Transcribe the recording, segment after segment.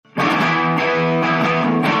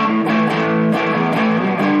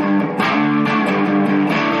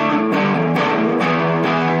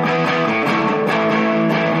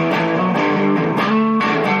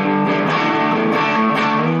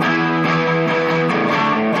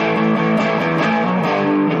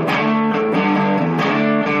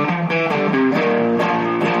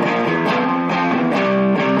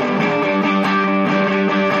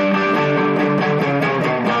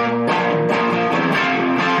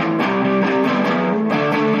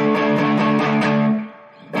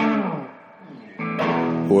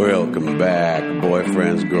Welcome back,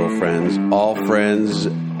 boyfriends, girlfriends, all friends,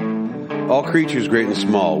 all creatures great and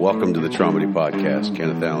small. Welcome to the Traumedy Podcast.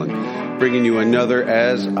 Kenneth Allen bringing you another,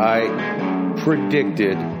 as I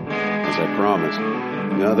predicted, as I promised,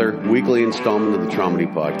 another weekly installment of the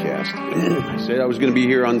Traumedy Podcast. I said I was going to be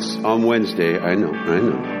here on Wednesday. I know.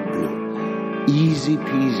 Easy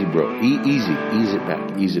peasy, bro.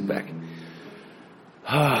 Ease it back.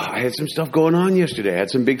 I had some stuff going on yesterday. I had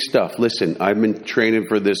some big stuff. Listen, I've been training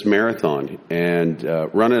for this marathon and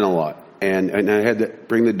running a lot. And I had to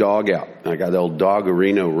bring the dog out. I got the old dog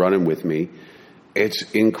Reno running with me.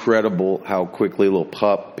 It's incredible how quickly a little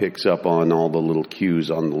pup picks up on all the little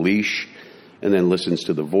cues on the leash and then listens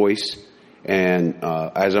to the voice. And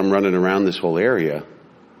as I'm running around this whole area,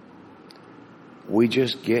 we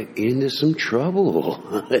just get into some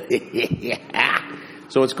trouble.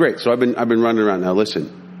 So it's great. So I've been running around. Now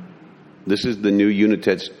listen, this is the new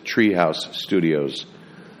Unitet's Treehouse Studios.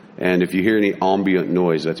 And if you hear any ambient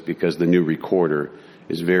noise, that's because the new recorder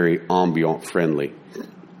is very ambient friendly.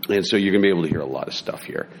 And so you're going to be able to hear a lot of stuff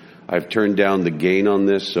here. I've turned down the gain on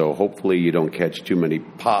this, so hopefully you don't catch too many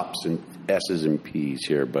pops and S's and P's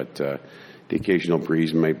here. But the occasional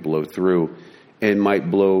breeze might blow through and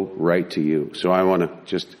might blow right to you. So I want to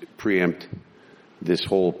just preempt this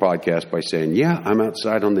whole podcast by saying, yeah, I'm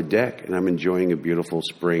outside on the deck and I'm enjoying a beautiful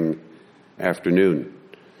spring afternoon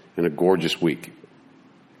and a gorgeous week.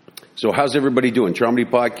 So how's everybody doing? Traumedy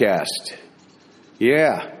Podcast.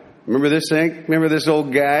 Yeah. Remember this thing? Remember this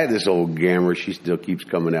old guy? This old gammer. She still keeps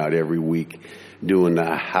coming out every week doing the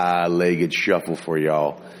high-legged shuffle for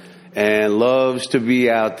y'all. And loves to be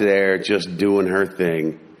out there just doing her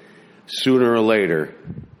thing. Sooner or later,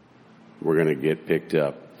 we're going to get picked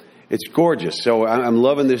up. It's gorgeous. So I'm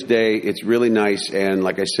loving this day. It's really nice. And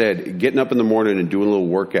like I said, getting up in the morning and doing a little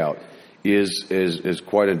workout is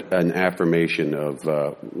quite an affirmation of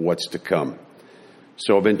what's to come.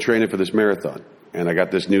 So I've been training for this marathon, and I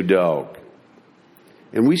got this new dog.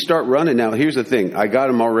 And we start running now. Here's the thing. I got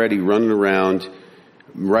him already running around,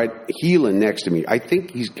 right, heeling next to me. I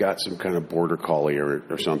think he's got some kind of border collie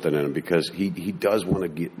or something in him because he does want to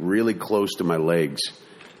get really close to my legs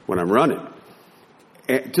when I'm running.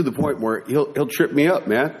 And to the point where he'll trip me up,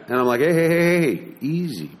 man. And I'm like, hey,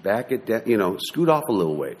 easy, back it down, scoot off a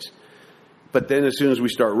little ways. But then as soon as we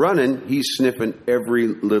start running, he's sniffing every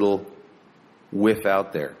little whiff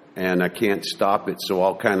out there. And I can't stop it, so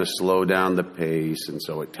I'll kind of slow down the pace. And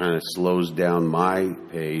so it kind of slows down my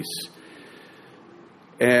pace.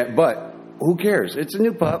 But who cares? It's a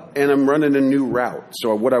new pup, and I'm running a new route.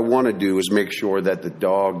 So what I want to do is make sure that the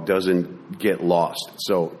dog doesn't get lost.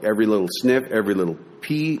 So every little sniff, every little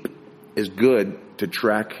peep is good to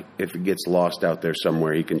track. If it gets lost out there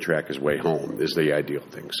somewhere, he can track his way home is the ideal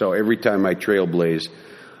thing. So every time I trailblaze,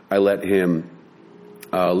 I let him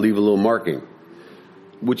leave a little marking,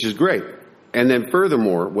 which is great. And then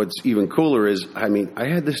furthermore, what's even cooler is, I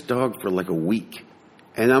had this dog for like a week,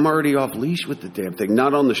 and I'm already off leash with the damn thing.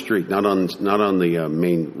 Not on the street, not on the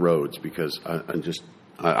main roads, because I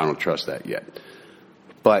don't trust that yet.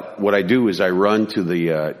 But what I do is I run to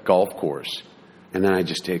the golf course, and then I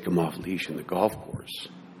just take him off leash in the golf course.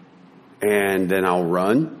 And then I'll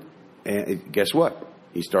run, and guess what?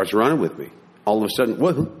 He starts running with me. All of a sudden,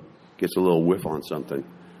 gets a little whiff on something.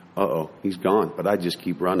 He's gone. But I just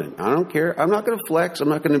keep running. I don't care. I'm not going to flex. I'm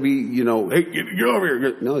not going to be, hey, get over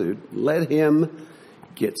here. No, dude. Let him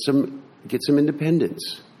get some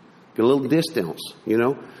independence. Get a little distance,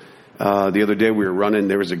 The other day we were running.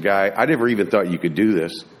 There was a guy. I never even thought you could do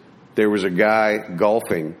this. There was a guy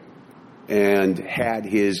golfing and had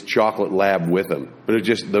his chocolate lab with him. But it was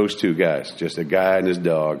just those two guys. Just a guy and his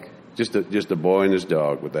dog. Just a boy and his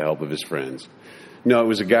dog with the help of his friends. No, it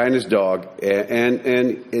was a guy and his dog, and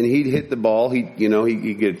he'd hit the ball. He'd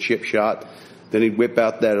get a chip shot. Then he'd whip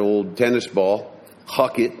out that old tennis ball,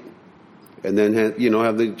 huck it, and then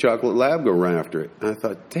have the chocolate lab go run after it. And I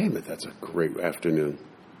thought, damn it, that's a great afternoon.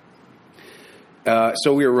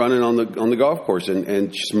 So we were running on the golf course,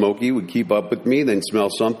 and Smokey would keep up with me, then smell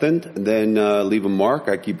something, and then leave a mark.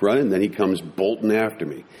 I keep running, then he comes bolting after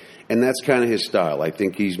me, and that's kind of his style. I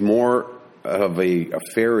think he's more of a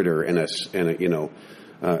ferreter and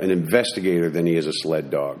an investigator than he is a sled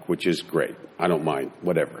dog, which is great. I don't mind,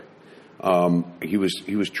 whatever. He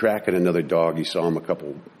was tracking another dog. He saw him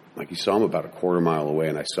about a quarter mile away,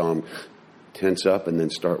 and I saw him tense up and then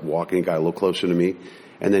start walking. Got a little closer to me,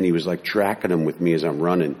 and then he was like tracking him with me as I'm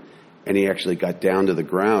running, and he actually got down to the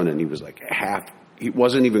ground, and he was like he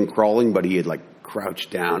wasn't even crawling, but he had like crouched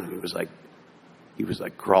down. He was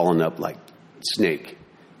like crawling up like snake.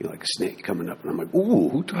 like a snake coming up. And I'm like, ooh,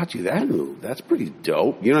 who taught you that move? That's pretty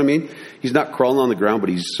dope. You know what I mean? He's not crawling on the ground, but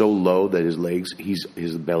he's so low that his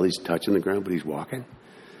belly's touching the ground, but he's walking.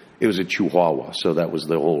 It was a Chihuahua, so that was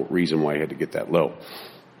the whole reason why I had to get that low.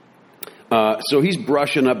 So he's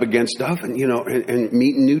brushing up against stuff and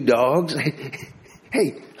meeting new dogs.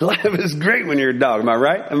 Hey, life is great when you're a dog. Am I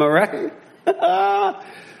right?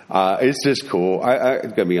 It's just cool. I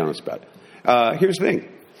got to be honest about it. Here's the thing.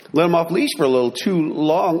 Let them off leash for a little too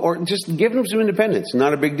long or just giving them some independence.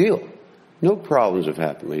 Not a big deal. No problems have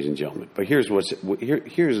happened, ladies and gentlemen. But here's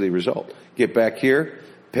the result. Get back here,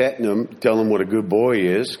 petting him, telling him what a good boy he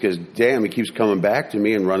is, because, damn, he keeps coming back to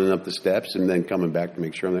me and running up the steps and then coming back to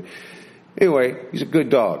make sure I'm there. Anyway, he's a good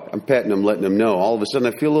dog. I'm petting him, letting him know. All of a sudden,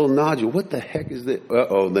 I feel a little nodule. What the heck is this?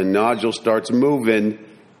 Uh-oh, the nodule starts moving.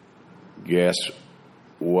 Guess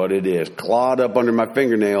what it is? Clawed up under my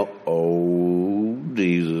fingernail. Oh,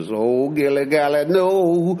 Jesus. Oh, gilly golly,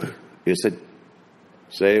 no. It's a,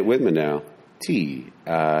 say it with me now,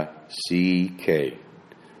 T-I-C-K.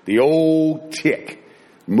 The old tick.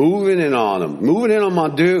 Moving in on him. Moving in on my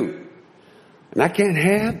dude. And I can't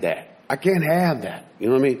have that. You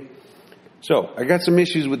know what I mean? So I got some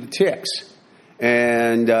issues with the ticks,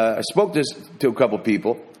 and I spoke to a couple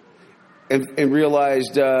people and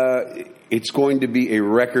realized it's going to be a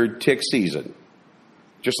record tick season.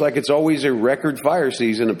 Just like it's always a record fire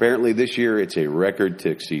season, apparently this year it's a record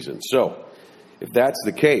tick season. So if that's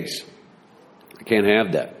the case, I can't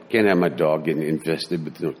have that. Can't have my dog getting infested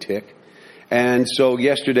with no tick. And so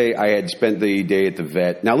yesterday I had spent the day at the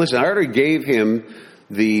vet. Now listen, I already gave him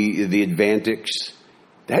the Advantix.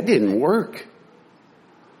 That didn't work.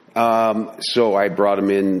 So I brought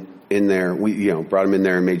him in there. Brought him in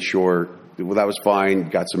there and made sure that was fine.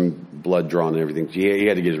 Got some blood drawn and everything. He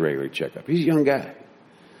had to get his regular checkup. He's a young guy.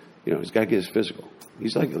 He's got to get his physical.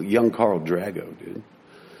 He's like a young Carl Drago, dude.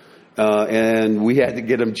 And we had to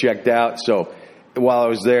get him checked out. So while I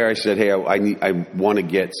was there, I said, hey, I want to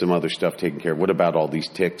get some other stuff taken care of. What about all these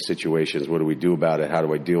tick situations? What do we do about it? How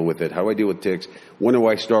do I deal with it? How do I deal with ticks? When do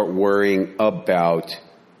I start worrying about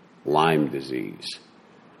Lyme disease?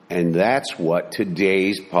 And that's what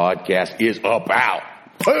today's podcast is about.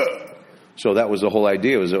 So that was the whole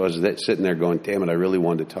idea. I was sitting there going, damn it, I really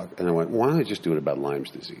wanted to talk. And I went, why don't I just do it about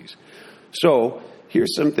Lyme's disease? So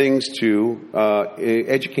here's some things to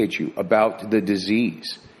educate you about the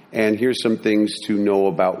disease. And here's some things to know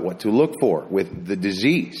about what to look for with the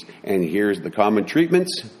disease. And here's the common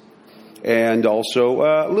treatments. And also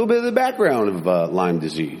a little bit of the background of Lyme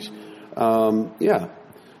disease.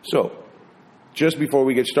 So, just before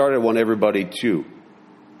we get started, I want everybody to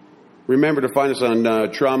remember to find us on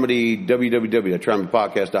Traumedy,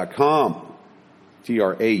 www.traumedpodcast.com,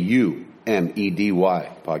 Traumedy,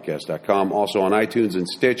 podcast.com. Also on iTunes and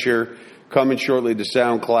Stitcher, coming shortly to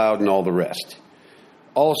SoundCloud and all the rest.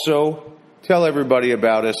 Also, tell everybody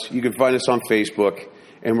about us. You can find us on Facebook,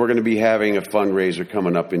 and we're going to be having a fundraiser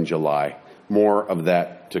coming up in July. More of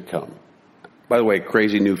that to come. By the way,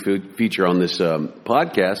 crazy new feature on this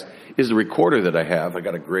podcast is the recorder that I have. I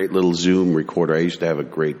got a great little Zoom recorder. I used to have a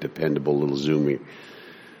great, dependable little Zoom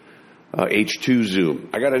H2 Zoom.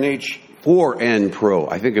 I got an H4N Pro.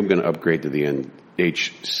 I think I'm going to upgrade to the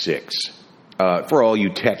H6. For all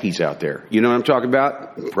you techies out there, you know what I'm talking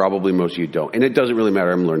about? Probably most of you don't. And it doesn't really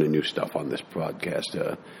matter. I'm learning new stuff on this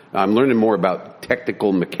podcast. I'm learning more about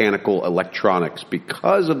technical, mechanical, electronics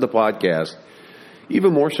because of the podcast.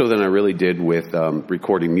 Even more so than I really did with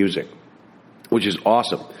recording music, which is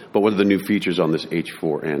awesome. But one of the new features on this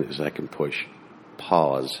H4N is I can push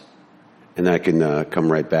pause, and I can come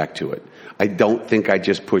right back to it. I don't think I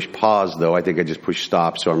just push pause, though. I think I just push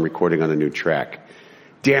stop, so I'm recording on a new track.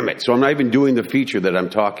 Damn it. So I'm not even doing the feature that I'm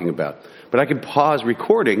talking about. But I can pause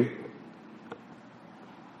recording.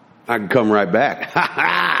 I can come right back. Ha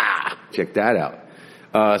ha! Check that out.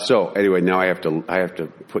 So anyway, now I have to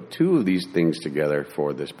put two of these things together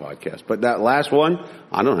for this podcast. But that last one,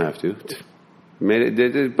 I don't have to.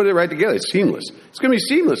 Put it right together. It's seamless. It's going to be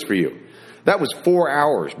seamless for you. That was 4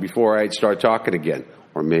 hours before I'd start talking again.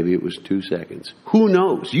 Or maybe it was 2 seconds. Who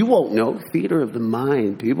knows? You won't know. Theater of the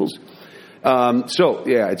mind, peoples. So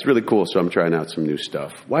yeah, it's really cool. So I'm trying out some new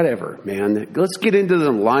stuff. Whatever, man. Let's get into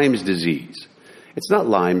the Lyme's disease. It's not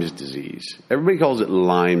Lyme's disease. Everybody calls it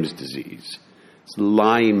Lyme's disease. It's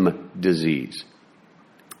Lyme disease.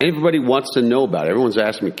 Everybody wants to know about it. Everyone's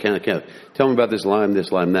asking me, Kenneth, tell me about this,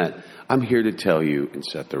 that. I'm here to tell you and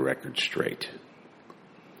set the record straight.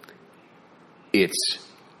 It's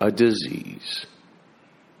a disease.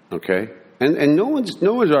 Okay? And no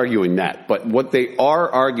one's arguing that. But what they are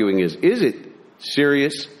arguing is it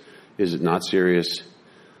serious? Is it not serious?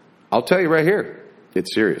 I'll tell you right here.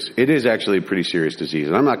 It's serious. It is actually a pretty serious disease,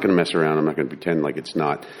 and I'm not going to mess around. I'm not going to pretend like it's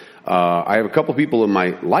not. I have a couple people in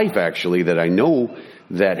my life, actually, that I know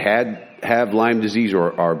that have Lyme disease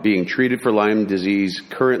or are being treated for Lyme disease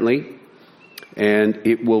currently, and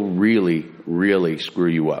it will really, really screw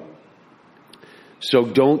you up. So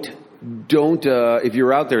don't, if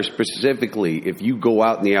you're out there specifically, if you go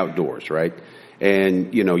out in the outdoors, right,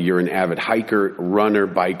 and, you know, you're an avid hiker, runner,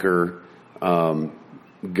 biker,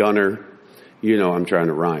 gunner, you know, I'm trying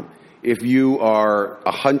to rhyme. If you are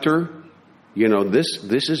a hunter, you know, this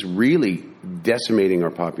is really decimating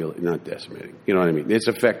our population. Not decimating, you know what I mean? It's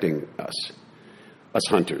affecting us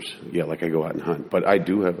hunters. Yeah, like I go out and hunt. But I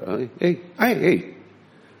do have, hey,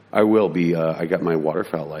 I will be, I got my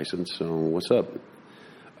waterfowl license, so what's up?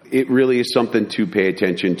 It really is something to pay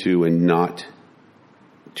attention to and not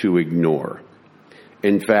to ignore.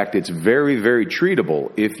 In fact, it's very, very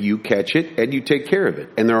treatable if you catch it and you take care of it.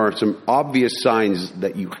 And there are some obvious signs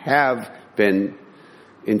that you have been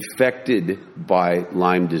infected by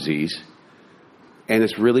Lyme disease. And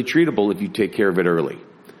it's really treatable if you take care of it early.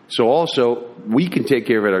 So also, we can take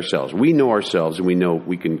care of it ourselves. We know ourselves, and we know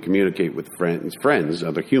we can communicate with friends,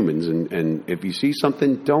 other humans. And if you see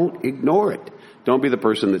something, don't ignore it. Don't be the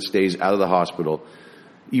person that stays out of the hospital,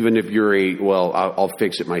 even if you're I'll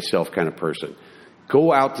fix it myself kind of person.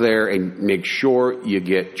 Go out there and make sure you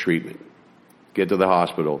get treatment. Get to the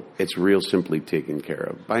hospital. It's real simply taken care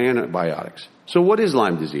of by antibiotics. So what is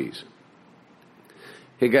Lyme disease?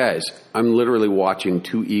 Hey guys, I'm literally watching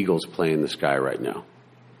 2 eagles play in the sky right now.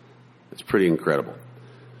 It's pretty incredible.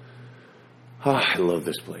 Oh, I love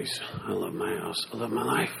this place. I love my house. I love my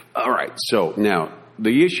life. All right. So now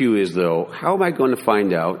the issue is, though, how am I going to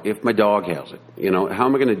find out if my dog has it? You know, how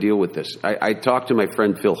am I going to deal with this? I talked to my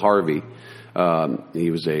friend Phil Harvey.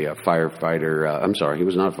 He was a firefighter. I'm sorry, he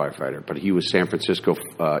was not a firefighter, but he was San Francisco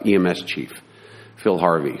EMS chief, Phil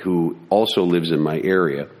Harvey, who also lives in my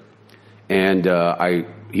area. And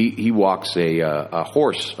he walks a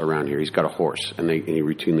horse around here. He's got a horse, and he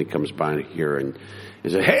routinely comes by here and he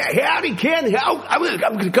says, "Hey, howdy, Ken. I'm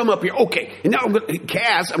going to come up here. Okay, and now I'm going to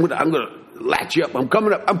Cass. I'm going to latch you up. I'm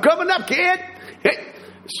coming up, Ken." Hey.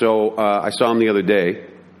 So I saw him the other day.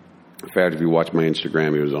 In fact, if you watch my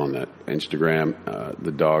Instagram, he was on that Instagram.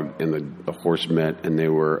 The dog and the horse met, and they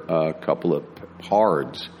were a couple of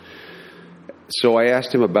pards. So I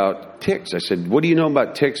asked him about ticks. I said, "What do you know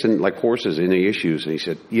about ticks and like horses? Any issues?" And he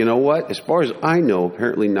said, "You know what? As far as I know,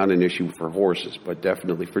 apparently not an issue for horses, but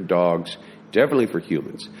definitely for dogs, definitely for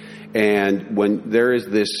humans." And when there is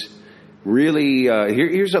this really,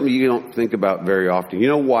 here's something you don't think about very often. You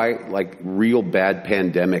know why, like, real bad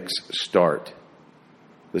pandemics start?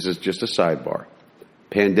 This is just a sidebar.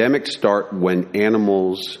 Pandemics start when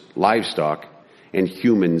animals, livestock, and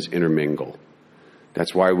humans intermingle.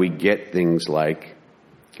 That's why we get things like,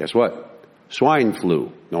 guess what? Swine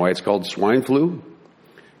flu. Know why it's called swine flu?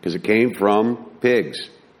 Because it came from pigs.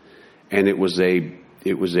 And it was a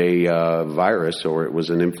virus, or it was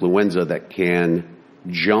an influenza that can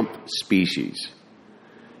jump species.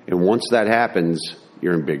 And once that happens,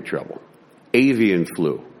 you're in big trouble. Avian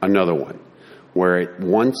flu, another one, where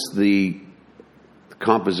once the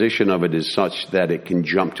composition of it is such that it can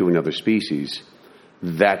jump to another species,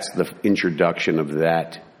 that's the introduction of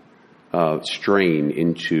that strain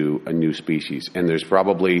into a new species. And there's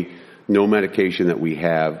probably no medication that we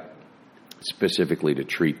have specifically to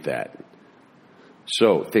treat that.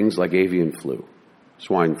 So things like avian flu,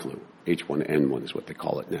 swine flu, H1N1 is what they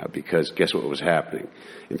call it now, because guess what was happening?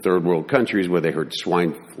 In third world countries where they heard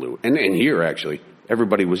swine flu, and here actually,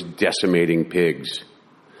 everybody was decimating pigs,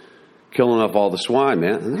 killing off all the swine,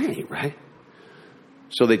 man. That ain't right.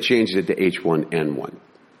 So they changed it to H1N1.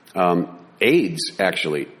 AIDS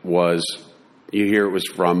actually was, you hear it was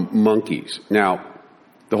from monkeys. Now,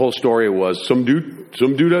 the whole story was some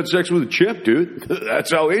dude had sex with a chimp, dude.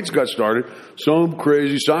 That's how AIDS got started. Some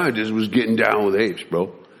crazy scientist was getting down with apes,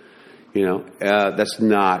 bro. You know, that's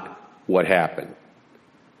not what happened.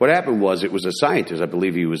 What happened was it was a scientist. I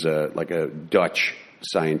believe he was a Dutch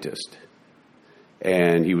scientist.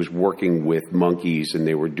 And he was working with monkeys, and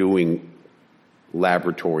they were doing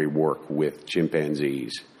laboratory work with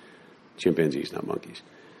chimpanzees, not monkeys,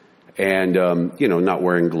 and not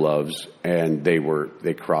wearing gloves, and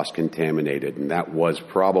they cross-contaminated, and that was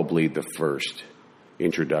probably the first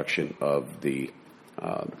introduction of the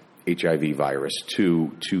HIV virus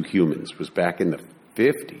to humans. It was back in the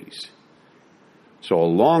 50s, so a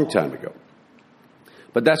long time ago.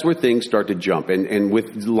 But that's where things start to jump, and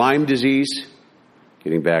with Lyme disease,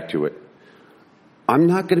 getting back to it, I'm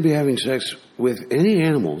not going to be having sex with any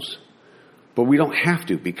animals, but we don't have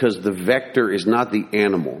to, because the vector is not the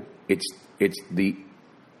animal. It's It's the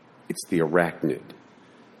arachnid.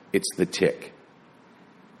 It's the tick.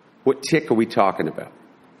 What tick are we talking about?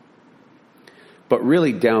 But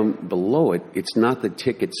really down below it, it's not the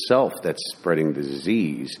tick itself that's spreading the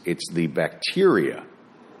disease. It's the bacteria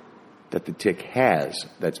that the tick has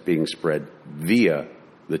that's being spread via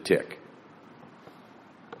the tick.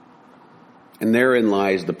 And therein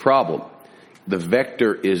lies the problem. The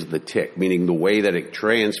vector is the tick, meaning the way that it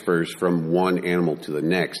transfers from one animal to the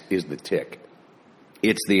next is the tick.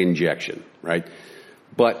 It's the injection, right?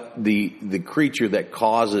 But the creature that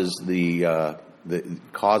causes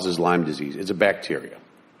causes Lyme disease is a bacteria.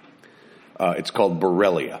 It's called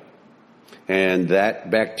Borrelia. And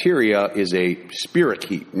that bacteria is a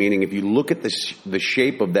spirochete, meaning if you look at the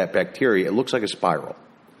shape of that bacteria, it looks like a spiral.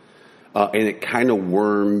 And it kind of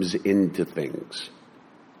worms into things.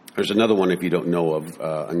 There's another one, if you don't know of,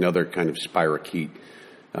 another kind of spirochete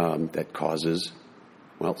that causes,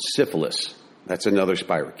 syphilis. That's another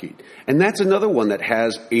spirochete. And that's another one that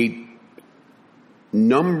has a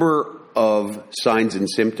number of signs and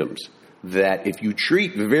symptoms that if you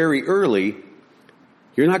treat very early,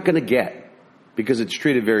 you're not going to get, because it's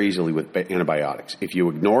treated very easily with antibiotics. If you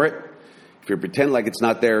ignore it, if you pretend like it's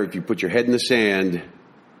not there, if you put your head in the sand,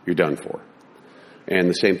 you're done for. And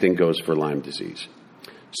the same thing goes for Lyme disease.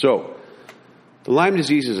 So, the Lyme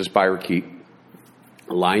disease is a spirochete.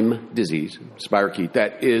 Lyme disease, spirochete,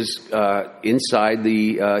 that is inside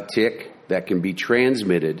the tick that can be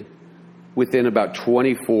transmitted within about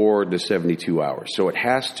 24 to 72 hours. So it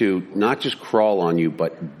has to not just crawl on you,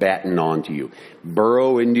 but batten onto you,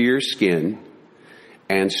 burrow into your skin,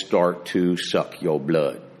 and start to suck your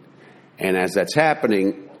blood. And as that's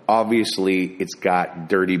happening, obviously it's got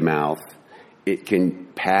dirty mouth. It can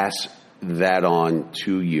pass that on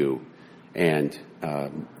to you, and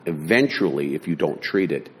eventually, if you don't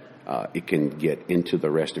treat it, it can get into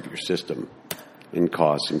the rest of your system and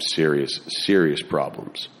cause some serious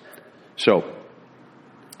problems. So,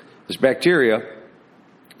 this bacteria,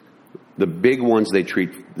 the big ones they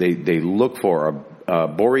look for are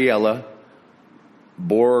Borrelia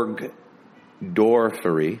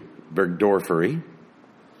burgdorferi,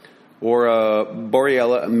 or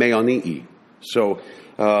Borrelia mayonii. So,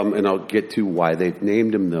 and I'll get to why they've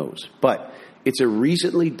named them those. But it's a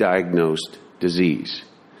recently diagnosed disease.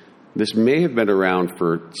 This may have been around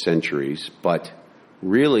for centuries, but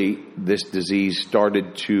really this disease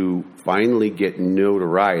started to finally get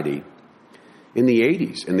notoriety in the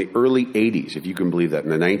 80s, in the early 80s, if you can believe that,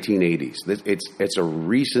 in the 1980s. It's a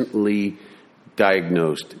recently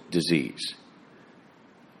diagnosed disease.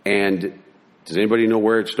 And does anybody know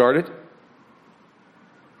where it started?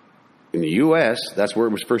 In the U.S., that's where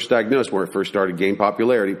it was first diagnosed, where it first started gaining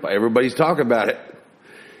popularity. Everybody's talking about it.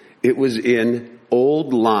 It was in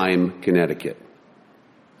Old Lyme, Connecticut.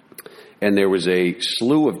 And there was a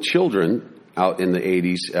slew of children out in the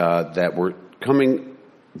 80s that were coming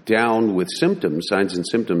down with symptoms, signs and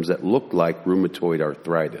symptoms that looked like rheumatoid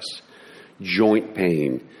arthritis, joint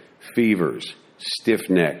pain, fevers, stiff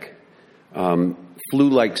neck,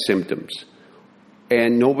 flu-like symptoms.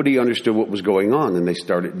 And nobody understood what was going on, and they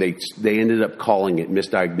ended up calling it,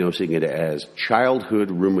 misdiagnosing it as childhood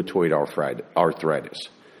rheumatoid arthritis.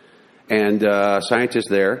 And scientists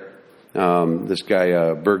there, this guy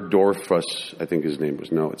Bergdorfus, I think his name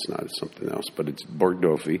was, no, it's not, it's something else, but it's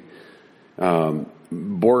Borgdorfer,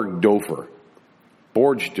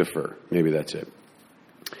 maybe that's it.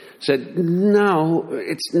 Said, no,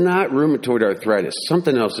 it's not rheumatoid arthritis.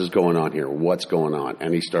 Something else is going on here. What's going on?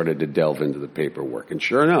 And he started to delve into the paperwork. And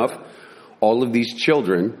sure enough, all of these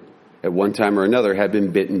children, at one time or another, had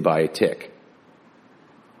been bitten by a tick.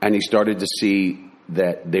 And he started to see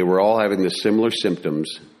that they were all having the similar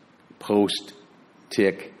symptoms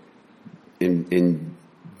post-tick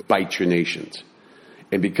biterinations.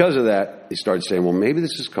 And because of that, he started saying, well, maybe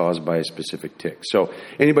this is caused by a specific tick. So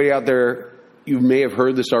anybody out there, you may have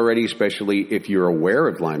heard this already, especially if you're aware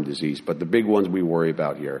of Lyme disease, but the big ones we worry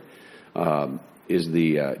about here is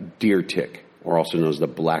the deer tick, or also known as the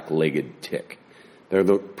black-legged tick. They're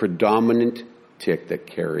the predominant tick that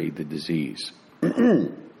carry the disease.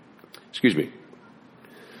 Excuse me.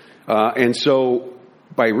 And so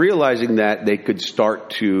by realizing that, they could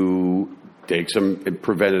start to take some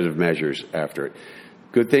preventative measures after it.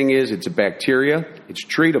 Good thing is it's a bacteria, it's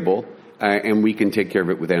treatable, and we can take care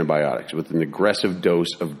of it with antibiotics, with an aggressive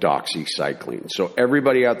dose of doxycycline. So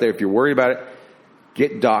everybody out there, if you're worried about it,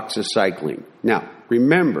 get doxycycline. Now,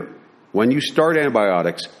 remember, when you start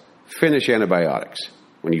antibiotics, finish antibiotics.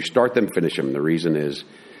 When you start them, finish them. The reason is,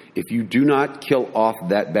 if you do not kill off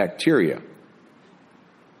that bacteria,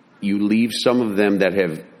 you leave some of them that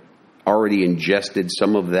have already ingested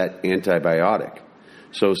some of that antibiotic.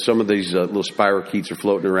 So some of these little spirochetes are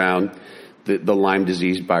floating around, the Lyme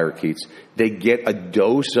disease spirochetes. They get a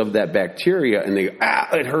dose of that bacteria and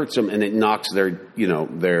it hurts them, and it knocks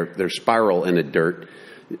their spiral in the dirt.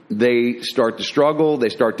 They start to struggle, they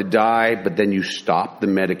start to die, but then you stop the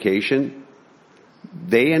medication.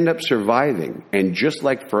 They end up surviving. And just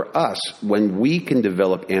like for us, when we can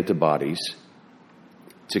develop antibodies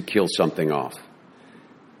to kill something off,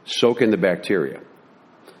 so can the bacteria.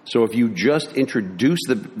 So if you just introduce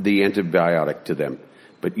the antibiotic to them,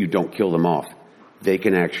 but you don't kill them off, they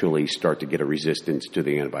can actually start to get a resistance to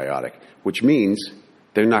the antibiotic, which means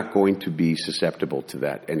they're not going to be susceptible to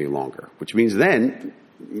that any longer, which means then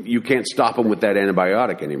you can't stop them with that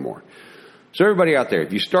antibiotic anymore. So everybody out there,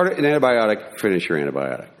 if you start an antibiotic, finish your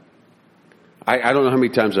antibiotic. I don't know how many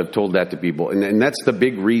times I've told that to people, and that's the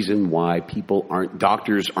big reason why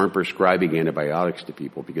doctors aren't prescribing antibiotics to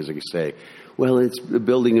people, because they say, well, it's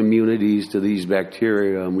building immunities to these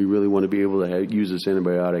bacteria, and we really want to be able to use this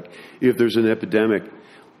antibiotic if there's an epidemic.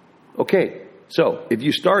 Okay, so if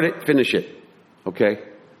you start it, finish it. Okay?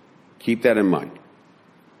 Keep that in mind.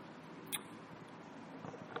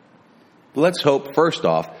 Let's hope, first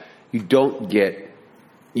off, you don't get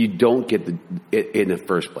it in the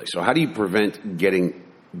first place. So how do you prevent getting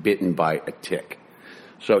bitten by a tick?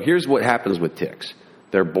 So here's what happens with ticks.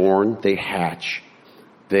 They're born, they hatch,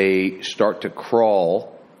 they start to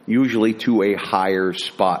crawl, usually to a higher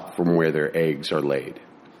spot from where their eggs are laid.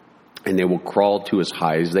 And they will crawl to as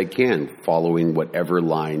high as they can, following whatever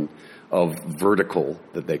line of vertical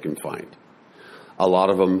that they can find. A lot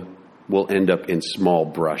of them will end up in small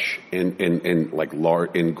brush, in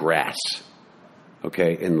grass.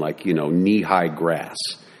 Okay, in knee-high grass.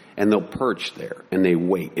 And they'll perch there, and they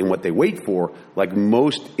wait. And what they wait for, like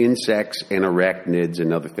most insects and arachnids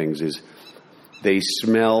and other things, is they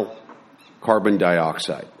smell carbon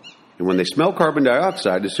dioxide. And when they smell carbon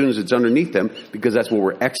dioxide, as soon as it's underneath them, because that's what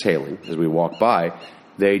we're exhaling as we walk by,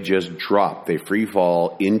 they just drop. They free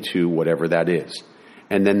fall into whatever that is.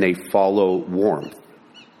 And then they follow warmth.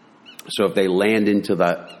 So if they land into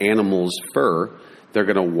the animal's fur, they're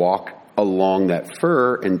going to walk along that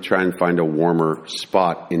fur and try and find a warmer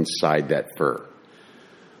spot inside that fur.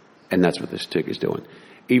 And that's what this tick is doing.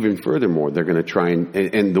 Even furthermore, they're going to try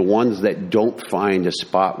and the ones that don't find a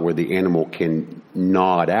spot where the animal can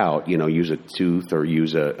gnaw it out, use a tooth or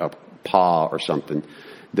use a paw or something,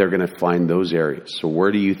 they're going to find those areas. So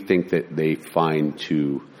where do you think that they find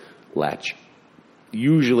to latch?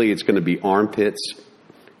 Usually it's going to be armpits.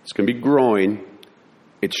 It's going to be groin.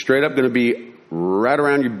 It's straight up going to be right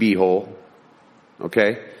around your beehole,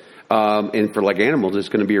 okay? And for animals, it's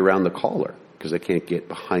going to be around the collar, because they can't get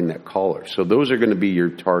behind that collar. So those are going to be your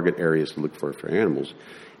target areas to look for animals,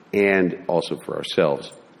 and also for ourselves.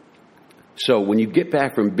 So when you get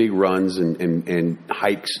back from big runs and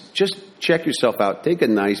hikes, just check yourself out. Take a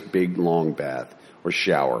nice big long bath or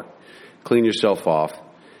shower. Clean yourself off.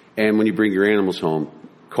 And when you bring your animals home,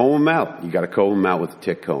 comb them out. You got to comb them out with a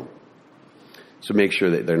tick comb. So make sure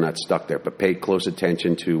that they're not stuck there, but pay close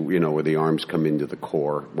attention to, where the arms come into the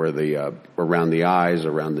core, where around the eyes,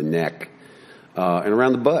 around the neck, and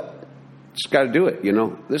around the butt. Just got to do it,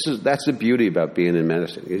 That's the beauty about being in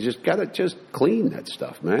medicine. You just got to clean that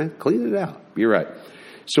stuff, man. Clean it out. You're right.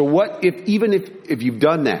 So even if you've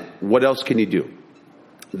done that, what else can you do?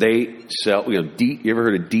 They sell, DEET. You ever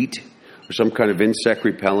heard of DEET? Or some kind of insect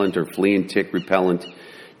repellent or flea and tick repellent.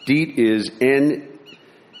 DEET is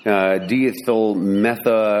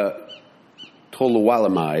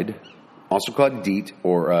diethylmethytoluamide, also called DEET,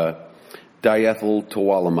 or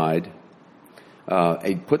diethyltoluamide.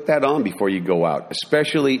 Put that on before you go out,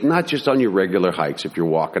 especially not just on your regular hikes if you're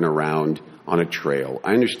walking around on a trail.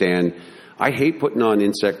 I understand. I hate putting on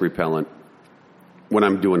insect repellent when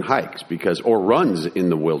I'm doing hikes or runs in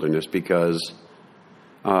the wilderness, because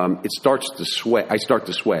it starts to sweat. I start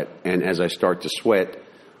to sweat, and as I start to sweat,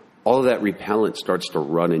 all of that repellent starts to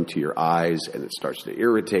run into your eyes, and it starts to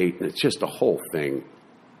irritate, and it's just a whole thing.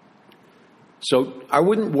 So I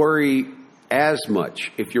wouldn't worry as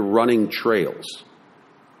much if you're running trails.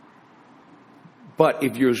 But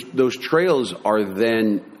if those trails are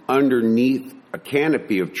then underneath a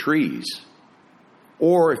canopy of trees,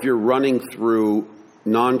 or if you're running through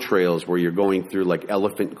non-trails where you're going through like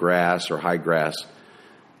elephant grass or high grass,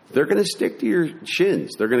 they're going to stick to your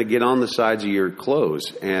shins. They're going to get on the sides of your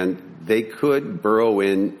clothes, and they could burrow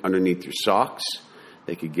in underneath your socks.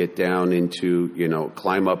 They could get down into,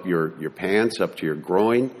 climb up your pants, up to your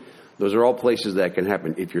groin. Those are all places that can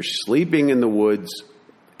happen. If you're sleeping in the woods,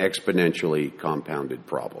 exponentially compounded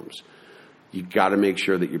problems. You got to make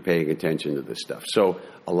sure that you're paying attention to this stuff. So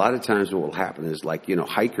a lot of times what will happen is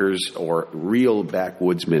hikers or real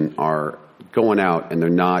backwoodsmen are going out and they're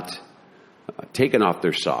not taking off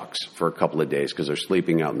their socks for a couple of days because they're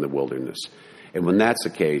sleeping out in the wilderness. And when that's the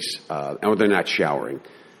case, or they're not showering,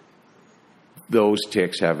 those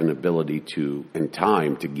ticks have an ability and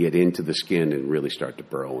time to get into the skin and really start to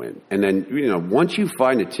burrow in. And then, once you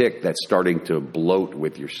find a tick that's starting to bloat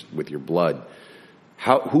with your blood,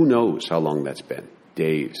 who knows how long that's been?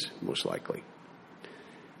 Days, most likely.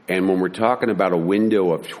 And when we're talking about a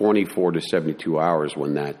window of 24 to 72 hours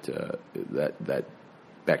when that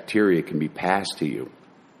bacteria can be passed to you,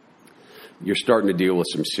 you're starting to deal with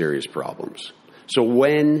some serious problems. So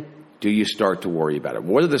when do you start to worry about it?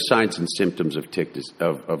 What are the signs and symptoms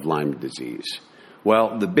of Lyme disease?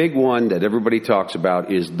 Well, the big one that everybody talks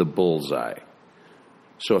about is the bullseye.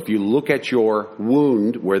 So if you look at your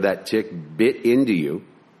wound where that tick bit into you,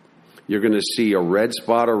 you're going to see a red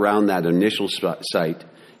spot around that initial site.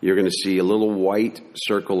 You're going to see a little white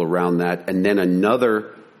circle around that, and then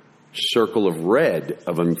another circle of red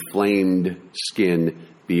of inflamed skin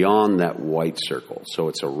beyond that white circle. So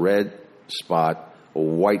it's a red spot, a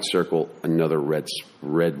white circle, another red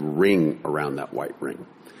ring around that white ring.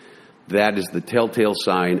 That is the telltale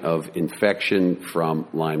sign of infection from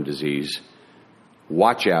Lyme disease.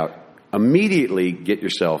 Watch out. Immediately get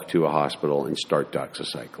yourself to a hospital and start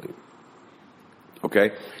doxycycline.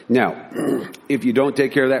 Okay? Now, if you don't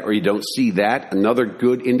take care of that or you don't see that, another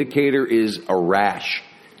good indicator is a rash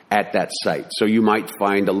at that site. So you might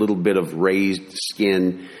find a little bit of raised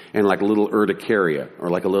skin and like a little urticaria or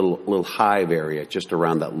like a little hive area just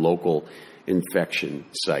around that local infection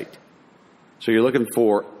site. So you're looking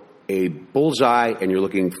for a bullseye and you're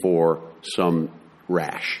looking for some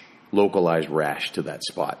rash, localized rash to that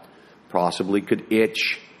spot. Possibly could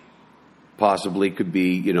itch, possibly could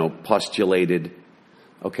be, pustulated.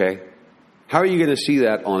 Okay? How are you going to see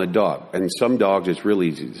that on a dog? And some dogs, it's really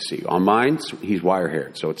easy to see. On mine, he's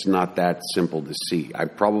wire-haired, so it's not that simple to see. I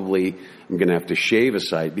probably am going to have to shave a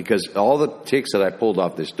site because all the ticks that I pulled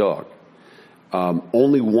off this dog,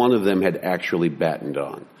 only one of them had actually battened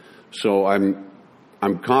on. So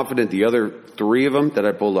I'm confident the other 3 of them that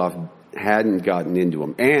I pulled off hadn't gotten into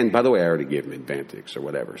him. And, by the way, I already gave him Advantix or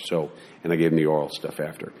whatever, and I gave him the oral stuff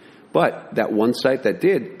after. But that one site that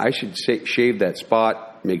did, I should shave that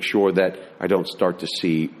spot, make sure that I don't start to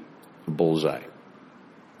see a bullseye.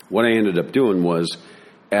 What I ended up doing was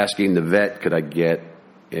asking the vet, could I get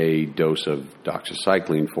a dose of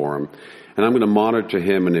doxycycline for him? And I'm going to monitor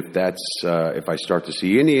him, and if I start to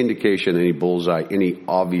see any indication, any bullseye, any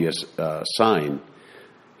obvious sign,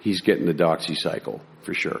 he's getting the doxycycle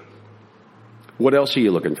for sure. What else are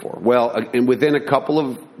you looking for? Well, and within a couple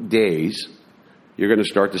of days, you're going to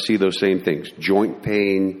start to see those same things. Joint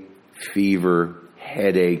pain, fever,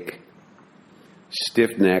 headache,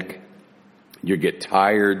 stiff neck. You get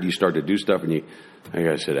tired. You start to do stuff and I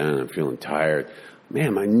got to sit down. I'm feeling tired.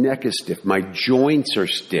 Man, my neck is stiff. My joints are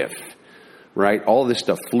stiff, right? All this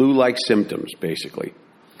stuff, flu-like symptoms, basically.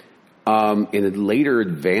 In later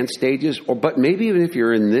advanced stages, but maybe even if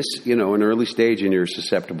you're in this, an early stage and you're a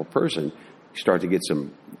susceptible person, you start to get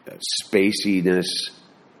some spaciness,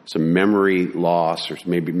 some memory loss, or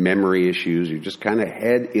maybe memory issues. You're just kind of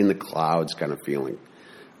head in the clouds kind of feeling.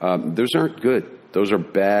 Those aren't good. Those are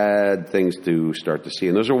bad things to start to see,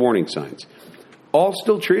 and those are warning signs. All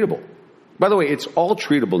still treatable. By the way, it's all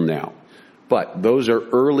treatable now, but those are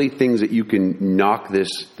early things that you can knock this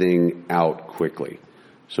thing out quickly.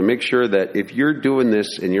 So make sure that if you're doing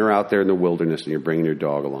this and you're out there in the wilderness and you're bringing your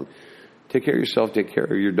dog along, take care of yourself, take care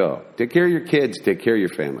of your dog, take care of your kids, take care of your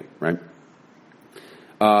family, right?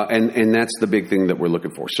 And that's the big thing that we're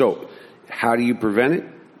looking for. So how do you prevent it?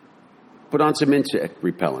 Put on some insect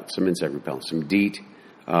repellent, some DEET,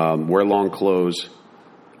 wear long clothes,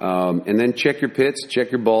 and then check your pits,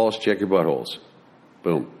 check your balls, check your buttholes.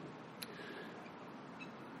 Boom.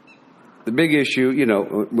 The big issue,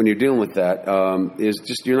 when you're dealing with that, is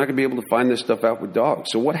just you're not going to be able to find this stuff out with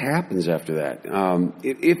dogs. So what happens after that?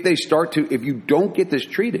 If you don't get this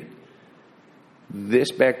treated,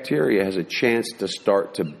 this bacteria has a chance to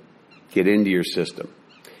start to get into your system.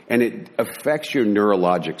 And it affects your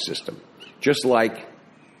neurologic system, just like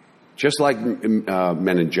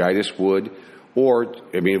meningitis would, or,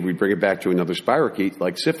 if we bring it back to another spirochete,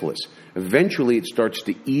 like syphilis. Eventually, it starts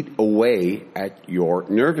to eat away at your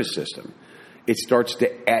nervous system. It starts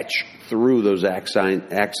to etch through those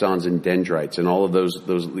axons and dendrites and all of those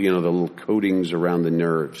the little coatings around the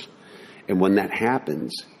nerves. And when that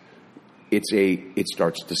happens, it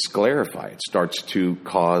starts to sclerify. It starts to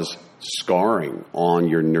cause scarring on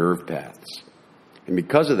your nerve paths. And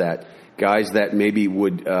because of that, guys that maybe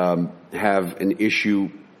would have an issue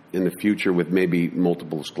in the future with maybe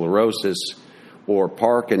multiple sclerosis or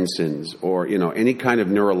Parkinson's or, any kind of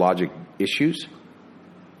neurologic issues.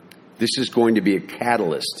 This is going to be a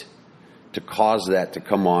catalyst to cause that to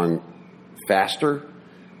come on faster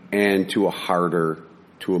and to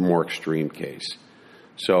a more extreme case.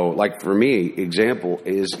 So, like for me, example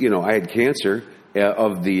is, I had cancer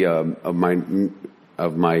of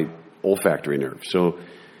my olfactory nerve. So,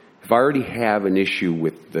 if I already have an issue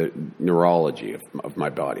with the neurology of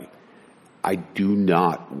my body, I do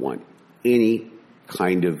not want any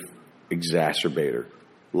kind of exacerbator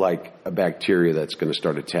like a bacteria that's going to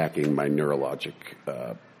start attacking my neurologic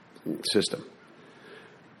system.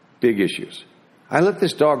 Big issues. I let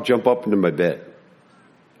this dog jump up into my bed.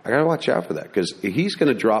 I got to watch out for that because he's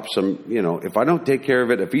going to drop some, if I don't take care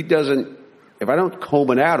of it, if I don't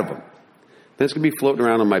comb it out of him, then it's going to be floating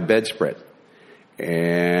around on my bedspread.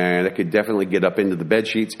 And it could definitely get up into the bed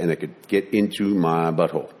sheets and it could get into my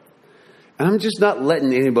butthole. And I'm just not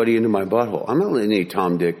letting anybody into my butthole. I'm not letting any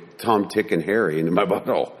Tom, Tick, and Harry into my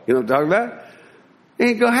butthole. You know what I'm talking about?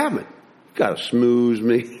 Ain't going to happen. You got to smooze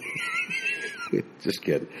me. Just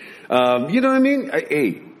kidding. You know what I mean?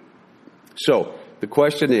 Hey. So the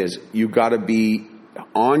question is, you got to be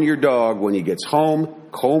on your dog when he gets home,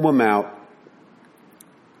 comb him out,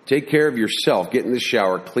 take care of yourself, get in the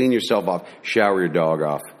shower, clean yourself off, shower your dog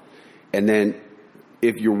off. And then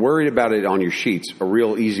if you're worried about it on your sheets, a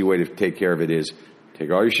real easy way to take care of it is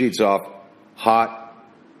take all your sheets off, hot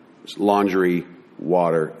laundry,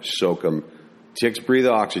 water, soak them. Ticks breathe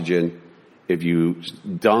oxygen. If you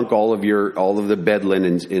dunk all of the bed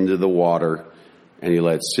linens into the water and you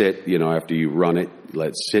let it sit, after you run it, let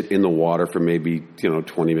it sit in the water for maybe,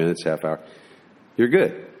 20 minutes, half hour, you're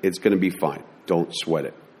good. It's going to be fine. Don't sweat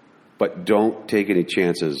it. But don't take any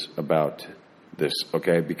chances about this,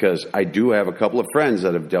 okay? Because I do have a couple of friends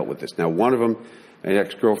that have dealt with this. Now, one of them, an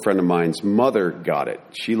ex-girlfriend of mine's mother got it.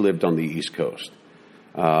 She lived on the East Coast.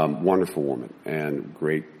 Wonderful woman and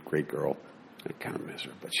great, great girl. I kind of miss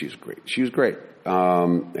her, but she was great. She was great.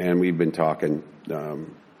 And we've been talking,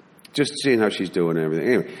 just seeing how she's doing and everything.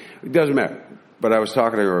 Anyway, it doesn't matter. But I was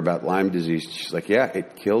talking to her about Lyme disease. She's like, yeah,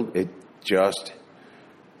 it just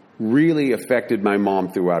really affected my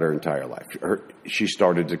mom throughout her entire life. She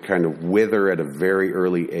started to kind of wither at a very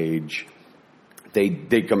early age.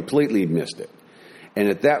 They completely missed it. And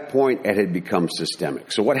at that point, it had become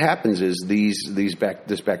systemic. So what happens is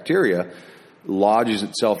this bacteria lodges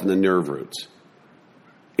itself in the nerve roots.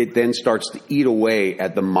 It then starts to eat away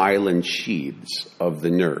at the myelin sheaths of the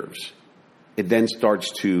nerves. It then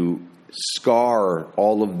starts to scar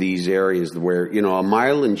all of these areas where, a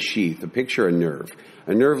myelin sheath, picture a nerve.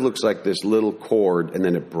 A nerve looks like this little cord, and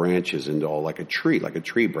then it branches into like a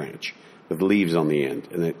tree branch with leaves on the end.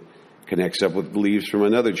 And it connects up with leaves from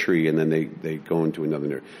another tree, and then they go into another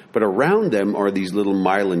nerve. But around them are these little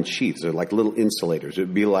myelin sheaths. They're like little insulators. It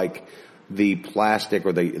would be like the plastic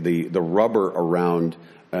or the rubber around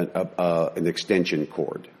an extension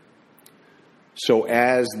cord. So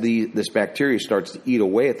as this bacteria starts to eat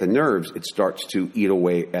away at the nerves, it starts to eat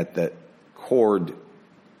away at the cord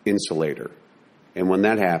insulator. And when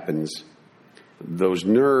that happens, those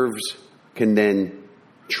nerves can then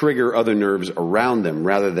trigger other nerves around them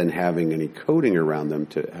rather than having any coating around them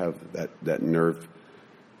to have that nerve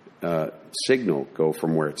signal go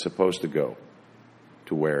from where it's supposed to go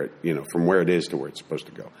to where it, from where it is to where it's supposed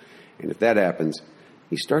to go. And if that happens,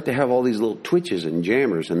 you start to have all these little twitches and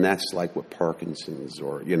jammers, and that's like what Parkinson's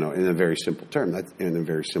or, in a very simple term, that's in a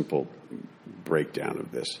very simple breakdown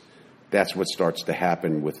of this. That's what starts to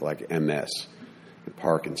happen with like MS and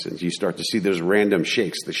Parkinson's. You start to see those random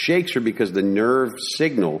shakes. The shakes are because the nerve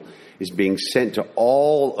signal is being sent to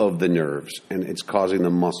all of the nerves, and it's causing the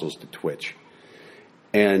muscles to twitch.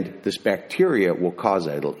 And this bacteria will cause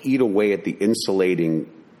that. It'll eat away at the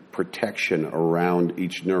insulating protection around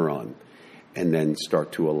each neuron, and then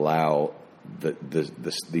start to allow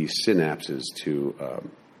these synapses to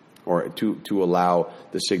allow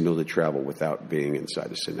the signal to travel without being inside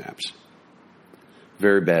the synapse.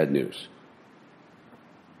 Very bad news.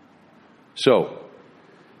 So,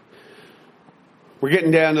 we're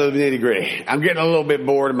getting down to the nitty-gritty. I'm getting a little bit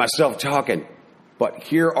bored of myself talking, but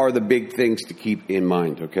here are the big things to keep in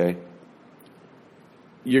mind, okay?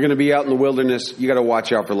 You're going to be out in the wilderness. You got to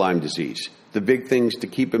watch out for Lyme disease. The big things to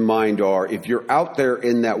keep in mind are if you're out there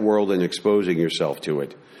in that world and exposing yourself to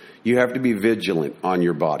it, you have to be vigilant on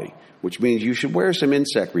your body, which means you should wear some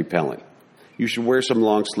insect repellent. You should wear some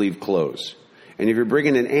long sleeve clothes. And if you're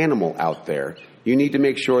bringing an animal out there, you need to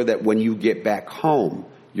make sure that when you get back home,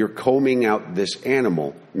 you're combing out this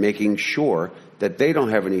animal, making sure that they don't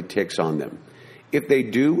have any ticks on them. If they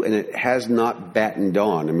do and it has not battened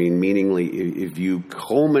on, meaningly if you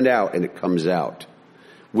comb it out and it comes out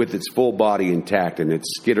with its full body intact and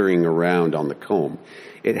it's skittering around on the comb,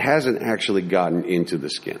 it hasn't actually gotten into the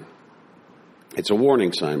skin. It's a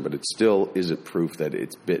warning sign, but it still isn't proof that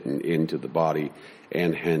it's bitten into the body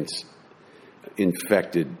and hence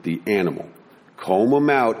infected the animal. Comb them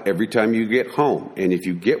out every time you get home. And if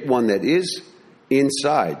you get one that is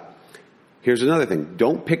inside, here's another thing.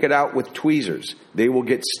 Don't pick it out with tweezers. They will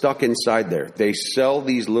get stuck inside there. They sell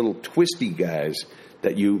these little twisty guys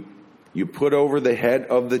that you put over the head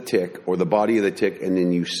of the tick or the body of the tick, and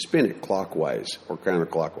then you spin it clockwise or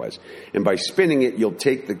counterclockwise. And by spinning it, you'll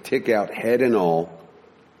take the tick out head and all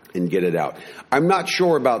and get it out. I'm not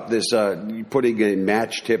sure about this putting a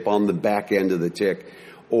match tip on the back end of the tick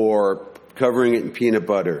or covering it in peanut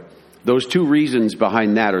butter. Those two reasons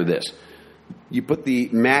behind that are this. You put the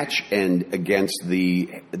match end against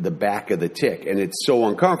the back of the tick, and it's so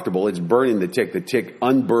uncomfortable, it's burning the tick. The tick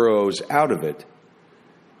unburrows out of it,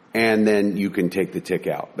 and then you can take the tick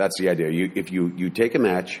out. That's the idea. If you take a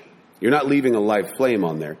match, you're not leaving a live flame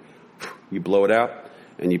on there. You blow it out,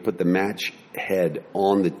 and you put the match head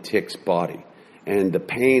on the tick's body. And the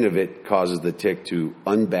pain of it causes the tick to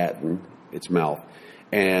unbatten its mouth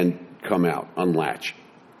and come out, unlatch.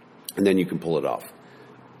 And then you can pull it off.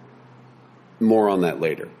 More on that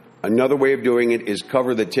later. Another way of doing it is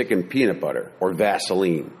cover the tick in peanut butter or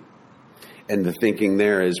Vaseline. And the thinking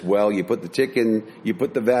there is, well, you put the tick in, you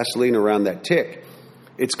put the Vaseline around that tick,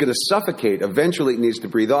 it's going to suffocate. Eventually it needs to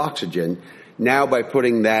breathe oxygen. Now by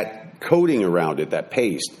putting that coating around it, that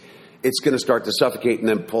paste, it's going to start to suffocate and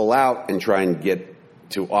then pull out and try and get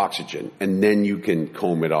to oxygen. And then you can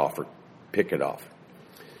comb it off or pick it off.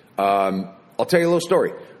 I'll tell you a little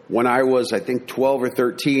story. When I was, I think, 12 or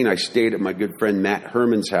 13, I stayed at my good friend Matt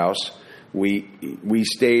Herman's house. We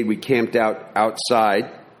camped out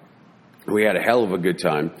outside. We had a hell of a good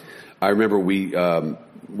time. I remember we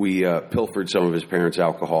pilfered some of his parents'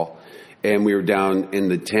 alcohol, and we were down in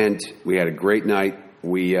the tent. We had a great night.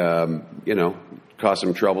 We, caused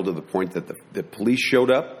some trouble to the point that the police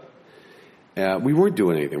showed up. We weren't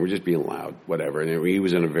doing anything. We were just being loud, whatever. And he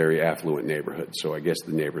was in a very affluent neighborhood, so I guess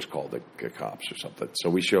the neighbors called the cops or something. So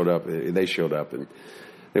we showed up. They showed up, and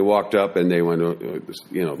they walked up, and they went,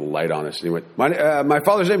 the light on us. And he went, my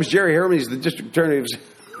father's name is Jerry Herman. He's the district attorney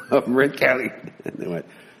of Marin County. And they went,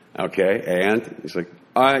 okay, and? He's like,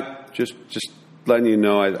 all right, just letting you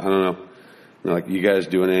know, I don't know. And they're like, you guys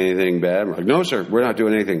doing anything bad? I'm like, no, sir, we're not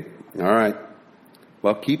doing anything. All right.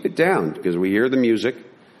 Well, keep it down, because we hear the music.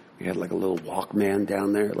 We had like a little Walkman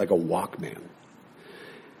down there, like a Walkman.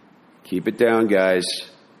 Keep it down, guys.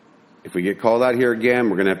 If we get called out here again,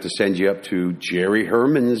 we're going to have to send you up to Jerry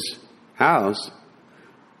Herman's house.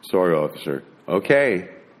 Sorry, officer. Okay.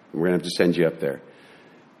 We're going to have to send you up there.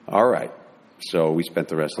 All right. So we spent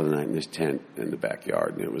the rest of the night in this tent in the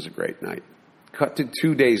backyard, and it was a great night. Cut to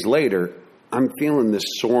 2 days later, I'm feeling this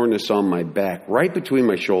soreness on my back, right between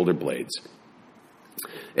my shoulder blades.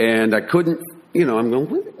 And I couldn't, I'm going,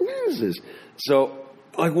 what is this? So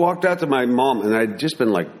I walked out to my mom, and I'd just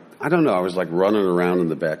been like, I don't know, I was like running around in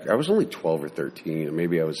the back. I was only 12 or 13, or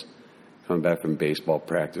maybe I was coming back from baseball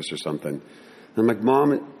practice or something. And I'm like,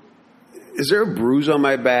 Mom, is there a bruise on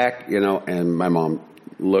my back? And my mom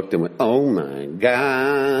looked and went, oh my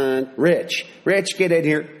God, Rich, get in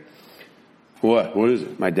here. What is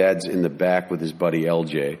it? My dad's in the back with his buddy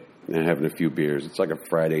LJ. And having a few beers. It's like a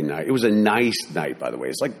Friday night. It was a nice night, by the way.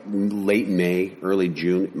 It's like late May, early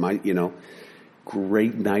June.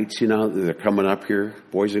 Great nights, They're coming up here.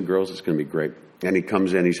 Boys and girls, it's going to be great. And he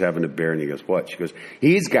comes in, he's having a beer, and he goes, what? She goes,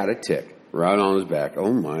 he's got a tick right on his back.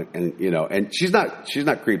 Oh, my. And, and she's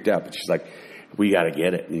not creeped out, but she's like, we got to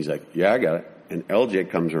get it. And he's like, yeah, I got it. And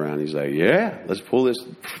LJ comes around. He's like, yeah, let's pull this.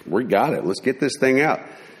 We got it. Let's get this thing out.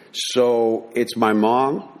 So it's my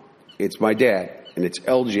mom, it's my dad, and it's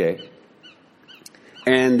LJ,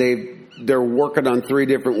 and they're working on 3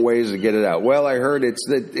 different ways to get it out. Well, I heard it's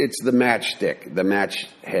the matchstick, the match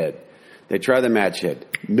head. They try the match head.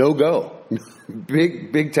 No go.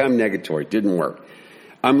 Big time negatory. Didn't work.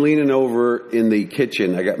 I'm leaning over in the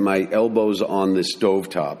kitchen. I got my elbows on the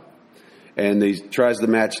stovetop, and they tries the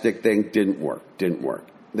matchstick thing. Didn't work.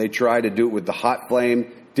 They try to do it with the hot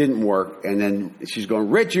flame. Didn't work. And then she's going,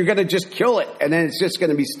 Rich, you're going to just kill it. And then it's just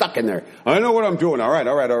going to be stuck in there. I know what I'm doing. All right.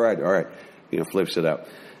 Flips it up.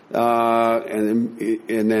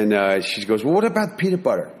 And then she goes, well, what about peanut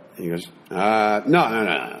butter? And he goes,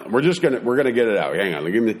 no. We're going to get it out. Hang on.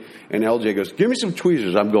 And LJ goes, give me some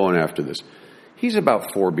tweezers. I'm going after this. He's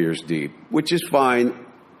about 4 beers deep, which is fine.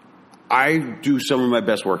 I do some of my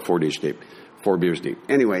best work 4 days deep. 4 beers deep.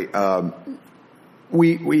 Anyway, I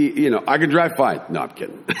can drive fine. No, I'm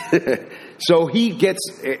kidding. So he gets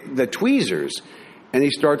the tweezers and he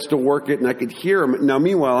starts to work it and I could hear him. Now,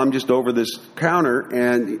 meanwhile, I'm just over this counter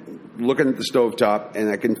and looking at the stovetop and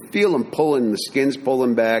I can feel him pulling, the skin's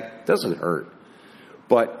pulling back. It doesn't hurt.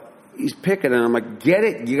 But he's picking and I'm like, get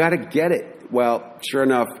it. You got to get it. Well, sure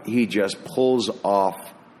enough, he just pulls off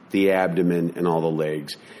the abdomen and all the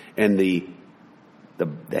legs and the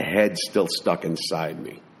head's still stuck inside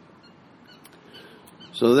me.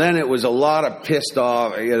 So then it was a lot of pissed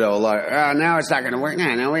off, now it's not going to work.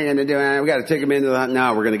 Now we're going to do it. We got to take him into the,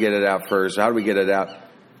 now we're going to get it out first. How do we get it out?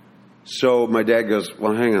 So my dad goes,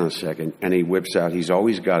 well, hang on a second. And he whips out, he's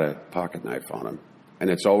always got a pocket knife on him. And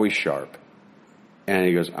it's always sharp. And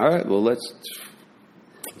he goes, all right, well, let's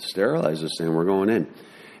sterilize this thing. We're going in.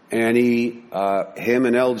 And him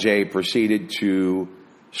and LJ proceeded to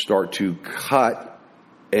start to cut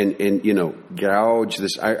and gouge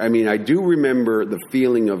this. I mean, I do remember the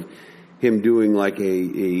feeling of him doing like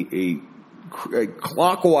a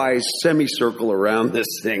clockwise semicircle around this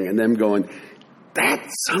thing and them going, that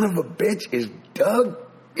son of a bitch is dug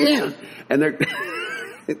in. And they're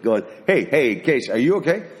going, hey, Case, are you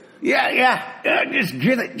okay? Yeah, just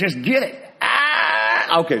get it.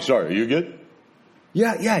 Ah! Okay, sorry, are you good?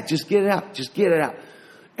 Yeah, just get it out.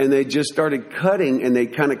 And they just started cutting, and they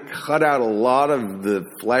kind of cut out a lot of the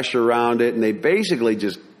flesh around it, and they basically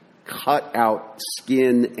just cut out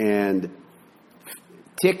skin and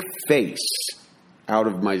thick face out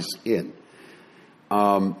of my skin,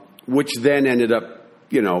 which then ended up,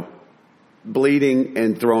 bleeding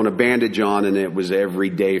and throwing a bandage on, and it was every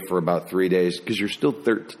day for about 3 days because you're still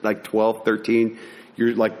 12, 13.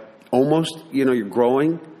 You're like almost, you're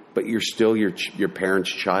growing. But you're still your parents'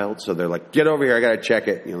 child, so they're like, get over here, I got to check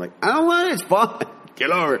it. And you're like, I don't want it, it's fine. Get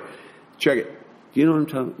over, check it. Do you know what I'm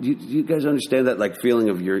talking about? Do you guys understand that feeling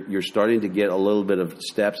of you're starting to get a little bit of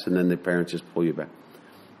steps and then the parents just pull you back?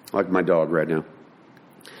 Like my dog right now.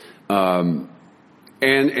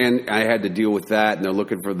 And I had to deal with that, and they're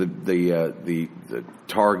looking for the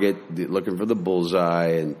target, looking for the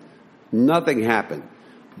bullseye, and nothing happened.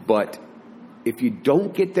 But if you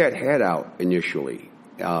don't get that head out initially,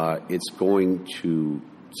 it's going to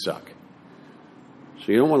suck.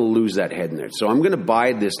 So you don't want to lose that head in there. So I'm going to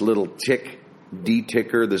buy this little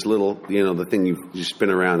D-ticker, this little, the thing you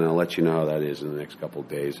spin around, and I'll let you know how that is in the next couple of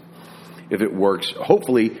days. If it works,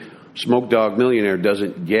 hopefully Smoke Dog Millionaire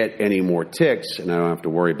doesn't get any more ticks, and I don't have to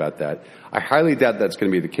worry about that. I highly doubt that's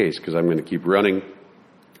going to be the case because I'm going to keep running,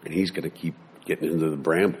 and he's going to keep getting into the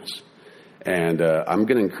brambles. And I'm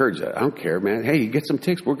going to encourage that. I don't care, man. Hey, you get some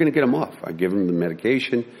ticks, we're going to get them off. I give him the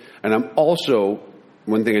medication. And I'm also,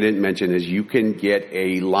 one thing I didn't mention is you can get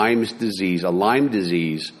a Lyme disease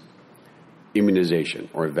immunization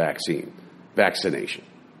or vaccination.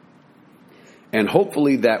 And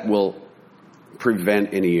hopefully that will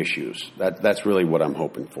prevent any issues. That's really what I'm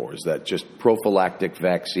hoping for, is that just prophylactic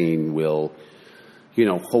vaccine will,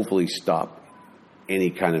 hopefully stop any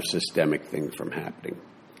kind of systemic thing from happening.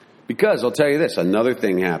 Because I'll tell you this, another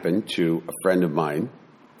thing happened to a friend of mine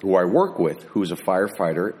who I work with, who's a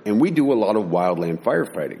firefighter, and we do a lot of wildland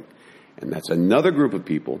firefighting. And that's another group of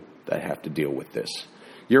people that have to deal with this.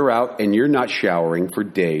 You're out and you're not showering for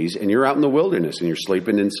days, and you're out in the wilderness and you're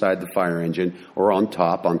sleeping inside the fire engine or on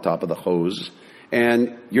top of the hose,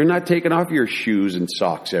 and you're not taking off your shoes and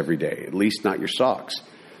socks every day, at least not your socks.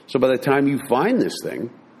 So by the time you find this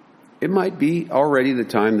thing, it might be already the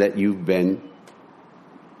time that you've been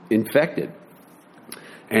infected.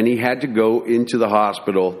 And he had to go into the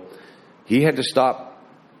hospital. He had to stop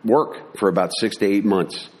work for about 6 to 8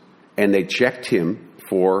 months. And they checked him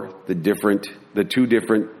for the two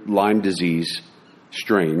different Lyme disease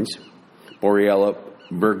strains, Borrelia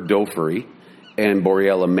burgdorferi and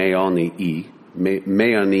Borrelia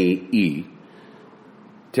mayonnaise,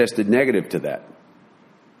 tested negative to that.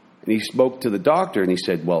 And he spoke to the doctor and he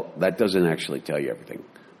said, well, that doesn't actually tell you everything.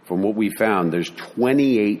 From what we found, there's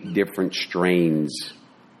 28 different strains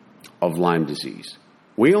of Lyme disease.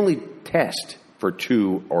 We only test for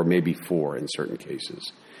 2 or maybe 4 in certain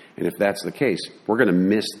cases. And if that's the case, we're going to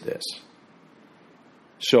miss this.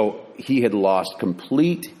 So he had lost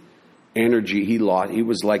complete energy. He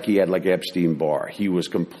was like he had like Epstein-Barr. He was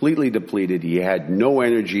completely depleted. He had no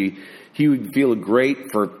energy. He would feel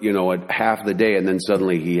great for, half the day, and then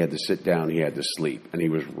suddenly he had to sit down. He had to sleep, and he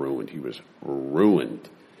was ruined.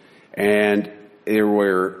 And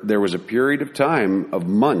there was a period of time of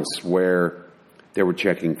months where they were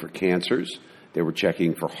checking for cancers. They were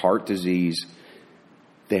checking for heart disease.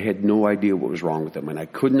 They had no idea what was wrong with them. And I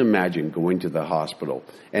couldn't imagine going to the hospital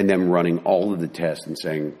and them running all of the tests and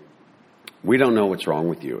saying, we don't know what's wrong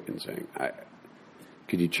with you, and saying,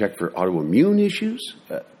 could you check for autoimmune issues?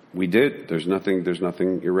 We did. There's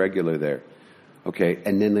nothing irregular there. Okay,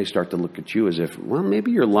 and then they start to look at you as if, well,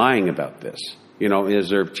 maybe you're lying about this. Is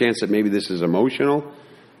there a chance that maybe this is emotional?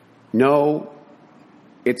 No,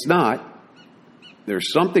 it's not.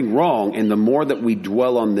 There's something wrong, and the more that we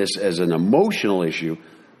dwell on this as an emotional issue,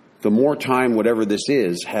 the more time whatever this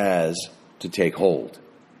is has to take hold.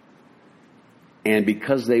 And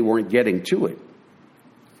because they weren't getting to it,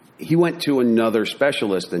 he went to another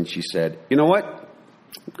specialist, and she said, you know what?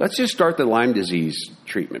 Let's just start the Lyme disease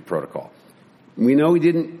treatment protocol. We know he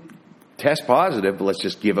didn't test positive, but let's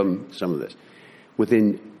just give him some of this.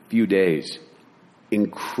 Within a few days,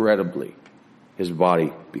 incredibly, his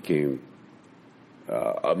body became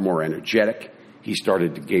more energetic. He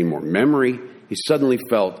started to gain more memory. He suddenly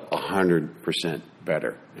felt 100%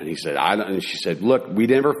 better. And he said, and she said, look, we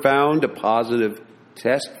never found a positive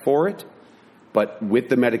test for it, but with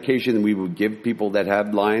the medication we would give people that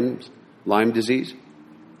have Lyme disease,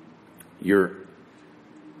 you're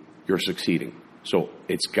succeeding. So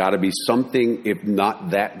it's got to be something, if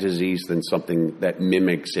not that disease, then something that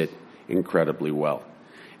mimics it incredibly well.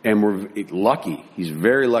 And we're lucky. He's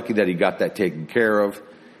very lucky that he got that taken care of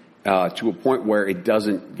to a point where it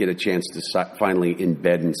doesn't get a chance to finally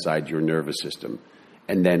embed inside your nervous system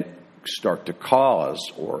and then start to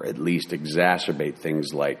cause or at least exacerbate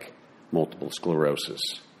things like multiple sclerosis,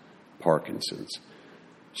 Parkinson's.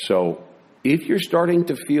 So if you're starting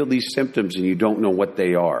to feel these symptoms and you don't know what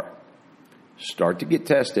they are, start to get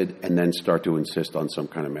tested and then start to insist on some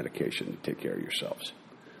kind of medication to take care of yourselves.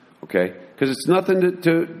 Okay? Because it's nothing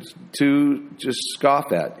to just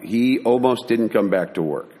scoff at. He almost didn't come back to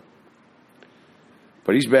work.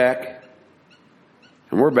 But he's back.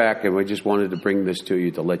 And we're back, and we just wanted to bring this to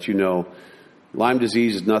you to let you know Lyme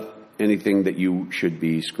disease is not anything that you should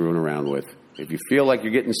be screwing around with. If you feel like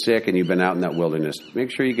you're getting sick and you've been out in that wilderness,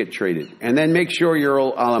 make sure you get treated. And then make sure your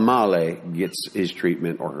old Alamale gets his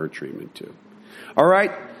treatment or her treatment too. All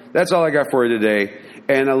right? That's all I got for you today.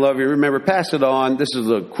 And I love you. Remember, pass it on. This is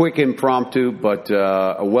a quick impromptu, but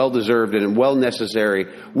a well-deserved and well-necessary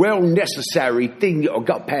thing that I've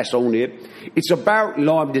got to pass on here. It's about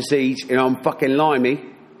Lyme disease, and I'm fucking limey.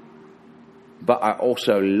 But I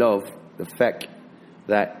also love the fact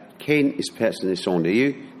that Ken is passing this on to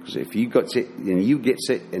you. Because if you got it, then you get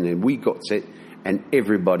it, and then we got it, and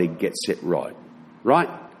everybody gets it right. Right?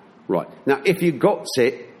 Right. Now, if you got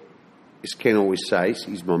it, as Ken always says,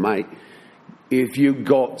 he's my mate, if you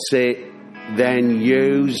got it, then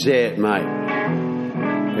use it,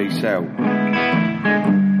 mate. Peace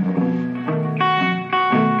out.